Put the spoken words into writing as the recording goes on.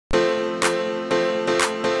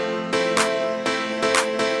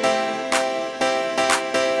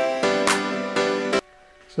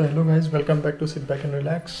So hello guys, welcome back to sit back and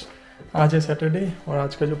relax. आज है Saturday और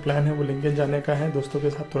आज का जो प्लान है वो लिंगन जाने का है, दोस्तों के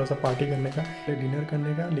साथ थोड़ा सा पार्टी करने का, डिनर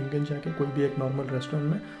करने का लिंगन जाके कोई भी एक नॉर्मल रेस्टोरेंट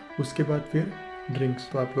में, उसके बाद फिर ड्रिंक्स।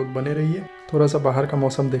 तो आप लोग बने रहिए, थोड़ा सा बाहर का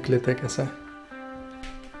मौसम देख लेते हैं कैसा है।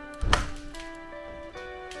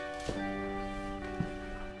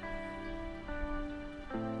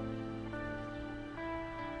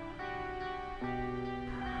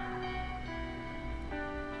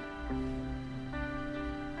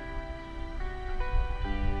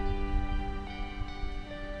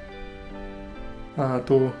 हाँ,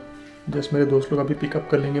 तो जस्ट मेरे दोस्त लोग अभी पिकअप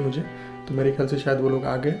कर लेंगे मुझे, तो मेरे ख्याल से शायद वो लोग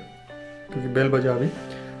आ गए क्योंकि बेल बजा अभी।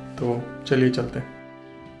 तो चलिए चलते हैं,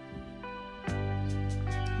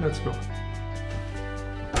 let's go.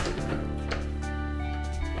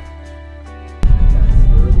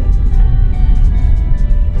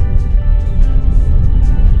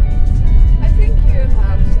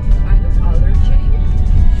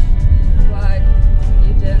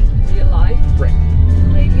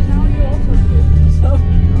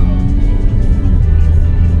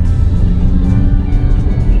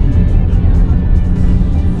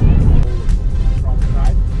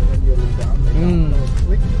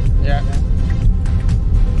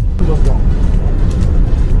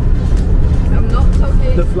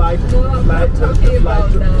 Flight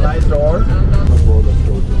door.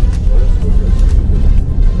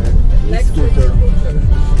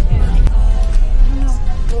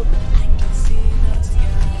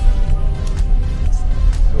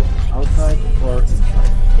 Outside or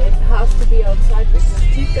inside? It has to be outside because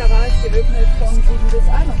Tiefgarage geöffnet von 7 bis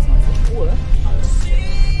 21 Uhr.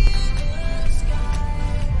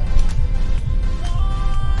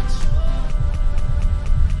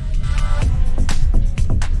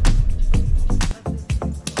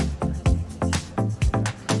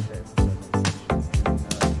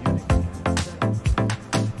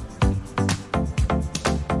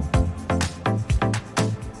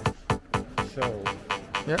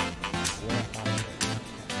 Yeah.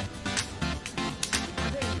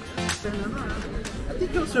 I think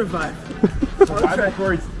you'll survive. Survive, of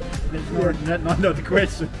course. That's not the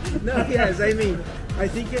question. No, yes, I mean, I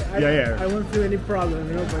think I won't feel any problem,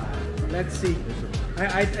 you know. But let's see.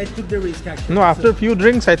 I took the risk actually. No, after a few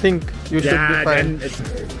drinks, I think you should be fine. Then it's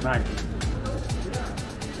nice.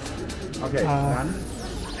 Okay, one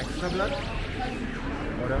extra blood.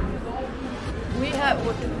 Oder? We have.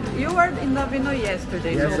 You were in the Vino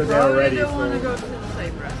yesterday, Yes, so they are probably ready, don't want to so- go to the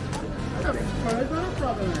same restaurant. No, it's not a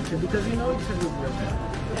problem actually because you know it's a good restaurant.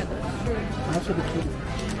 Yeah, that's true. Also the food.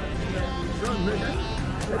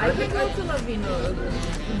 I can go to the Vino.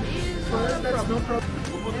 That's no problem.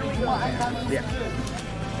 Yeah.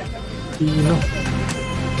 Vino.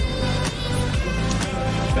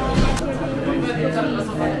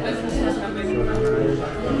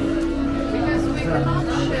 Because we cannot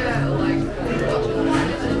share like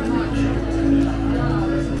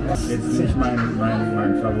Jetzt nicht mein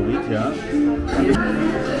Favorit, ja.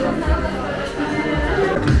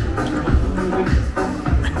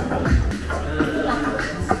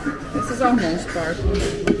 Das ist auch Moospark.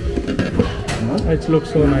 It looks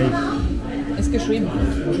so nice. Ist geschrieben.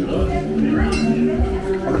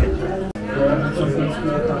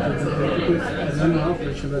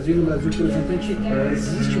 Brasil, no Brasil, por exemplo,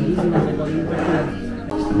 existe muito, mas agora não está claro.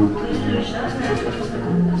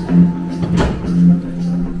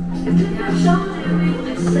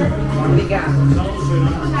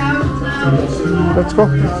 Let's go.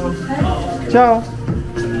 Ciao.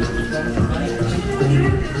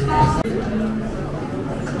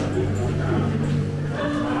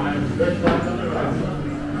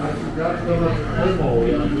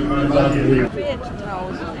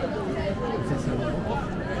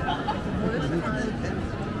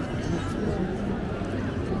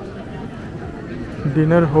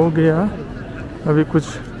 Dinner हो गया, अभी कुछ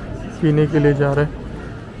पीने के लिए जा रहे हैं।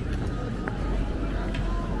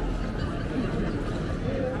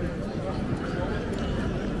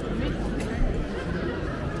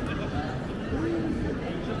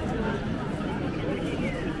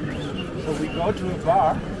 So we go to a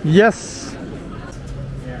bar. Yes.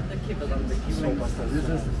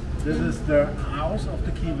 This is the house of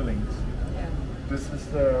the Kiewelings. This is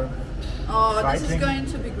the Oh, this is Fighting. going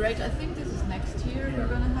to be great. I think this is next year. We're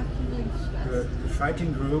going to have Kiewelings. the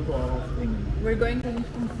fighting group of England. We're going to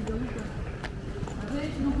Richtung Sigurd.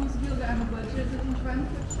 Weet je nog ons wilde aan het budget in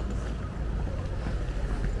Frankfurt?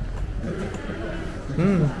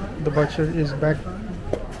 The butcher is back.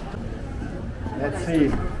 Let's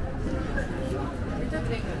see.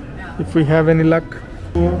 If we have any luck.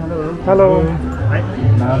 Hello. Hi.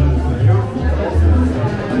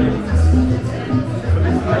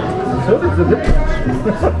 So it's a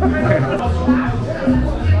difference.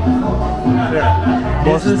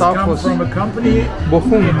 This is come from a company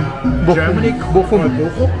Bochum. in Germany called Bochum.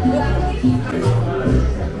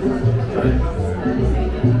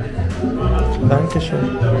 Dankeschön.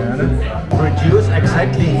 Produce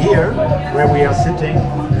exactly here where we are sitting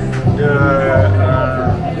the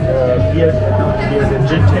beer, the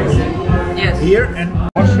gin tasting. Yes. Here and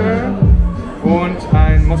Osche und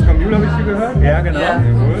ein Moskau Mule habe ich hier gehört. ja, genau. Ja.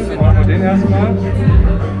 Jawohl, machen wir den erstmal.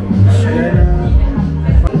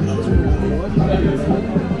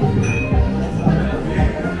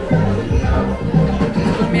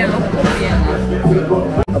 Mehr noch probieren.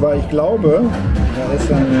 Aber ich glaube, da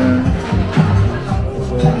ist eine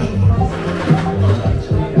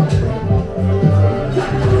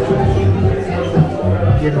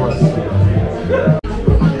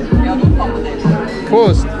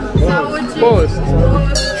Prost. Prost.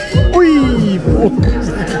 Ui.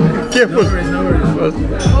 Careful.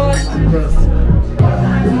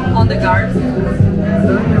 On the guard.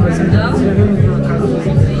 Não?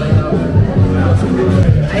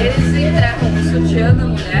 Aí eles entregam o sutiã da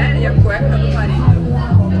mulher e a cueca do marido.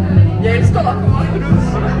 E aí eles colocam uma cruz.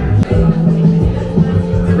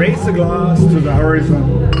 raise the glass to the horizon.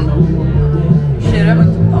 O cheiro é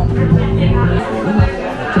muito bom.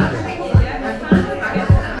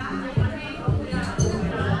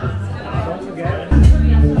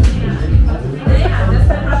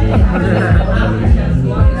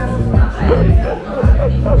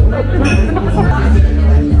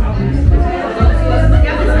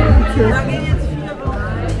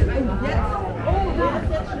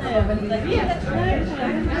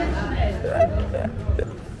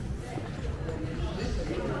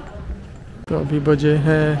 तो अभी बजे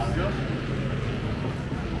हैं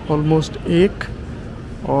almost 1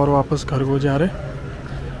 और वापस घर को जा रहे।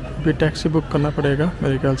 अभी टैक्सी बुक करना पड़ेगा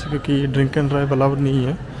मेरे ख्याल से, क्योंकि ड्रिंक एंड ड्राइव अलाउड नहीं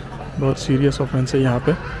है, बहुत सीरियस ऑफेंस है यहाँ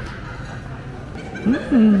पे।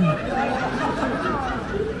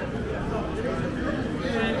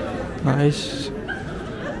 नाइस।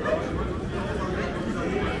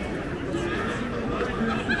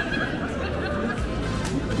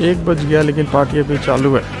 एक बज गया लेकिन पार्टी अभी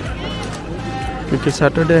चालू है, क्योंकि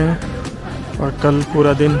सैटरडे है और कल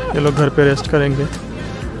पूरा दिन ये लोग घर पे रेस्ट करेंगे।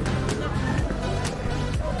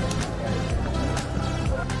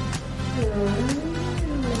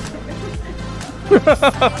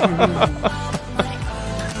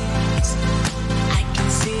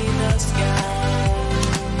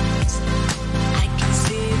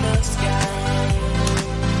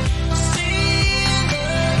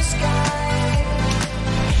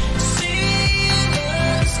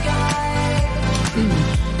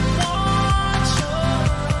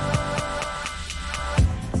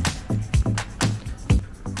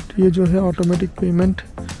 ये जो है ऑटोमेटिक पेमेंट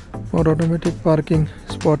और ऑटोमेटिक पार्किंग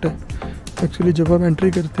स्पॉट है। एक्चुअली जब आप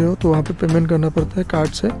एंट्री करते हो तो वहाँ पे पेमेंट करना पड़ता है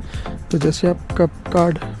कार्ड से। तो जैसे आपका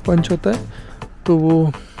कार्ड पंच होता है तो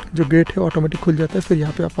वो जो गेट है ऑटोमेटिक खुल जाता है, फिर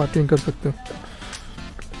यहाँ पे आप पार्किंग कर सकते हो।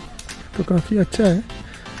 तो काफ़ी अच्छा है,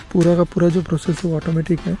 पूरा का पूरा जो प्रोसेस है वो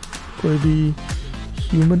ऑटोमेटिक है, कोई भी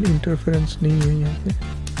ह्यूमन इंटरफेरेंस नहीं है यहाँ पे।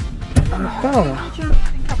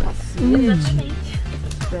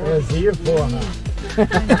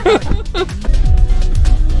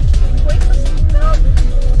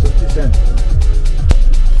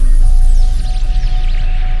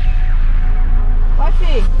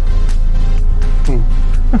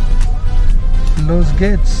 Los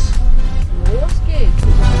gates. Los gates.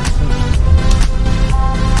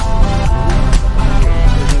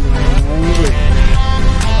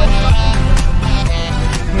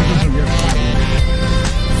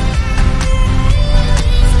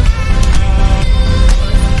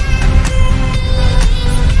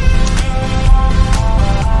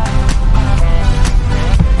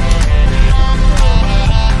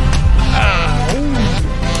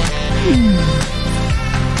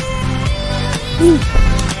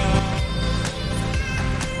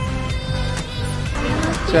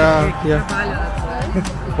 Ciao. Yeah.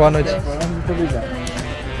 Boa noite.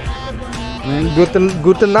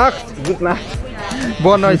 Gute Nacht. Good night.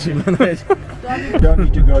 Boa noite. You don't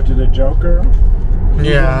need to go to the Joker.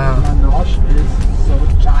 Yeah. Manosch is so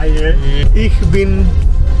tired. Ich bin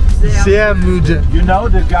sehr müde. You know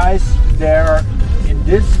the guys there in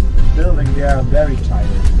this building, they are very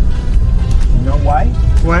tired. You know why?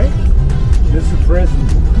 Why? This is a prison.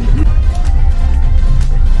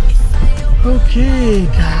 Okay,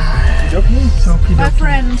 guys. Okay? My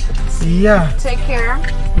friend, Yeah. take care.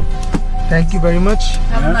 Thank you very much.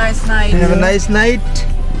 Have a nice night. Have a nice night.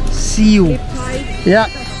 See you. Yeah.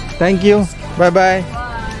 Thank you. Bye bye.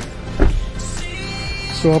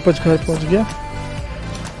 सो वापस घर पहुंच गया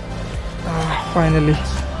finally.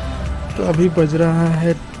 तो अभी बज रहा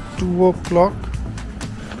है 2 o'clock।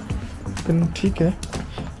 लेकिन ठीक है,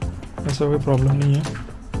 ऐसा कोई प्रॉब्लम नहीं है।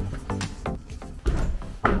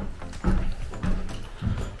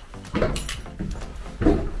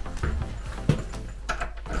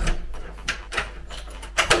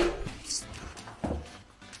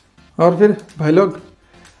 और फिर भाई लोग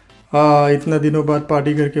इतना दिनों बाद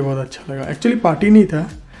पार्टी करके बहुत अच्छा लगा। एक्चुअली पार्टी नहीं था,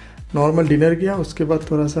 नॉर्मल डिनर किया, उसके बाद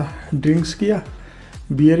थोड़ा सा ड्रिंक्स किया,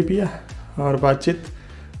 बियर पिया और बातचीत,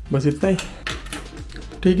 बस इतना ही।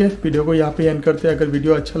 ठीक है, वीडियो को यहाँ पे एंड करते हैं। अगर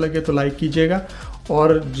वीडियो अच्छा लगे तो लाइक कीजिएगा,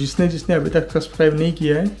 और जिसने अभी तक सब्सक्राइब नहीं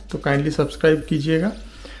किया है तो काइंडली सब्सक्राइब कीजिएगा।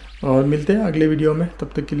 और मिलते हैं अगले वीडियो में,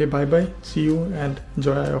 तब तक के लिए bye bye, C you and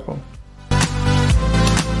enjoy your home.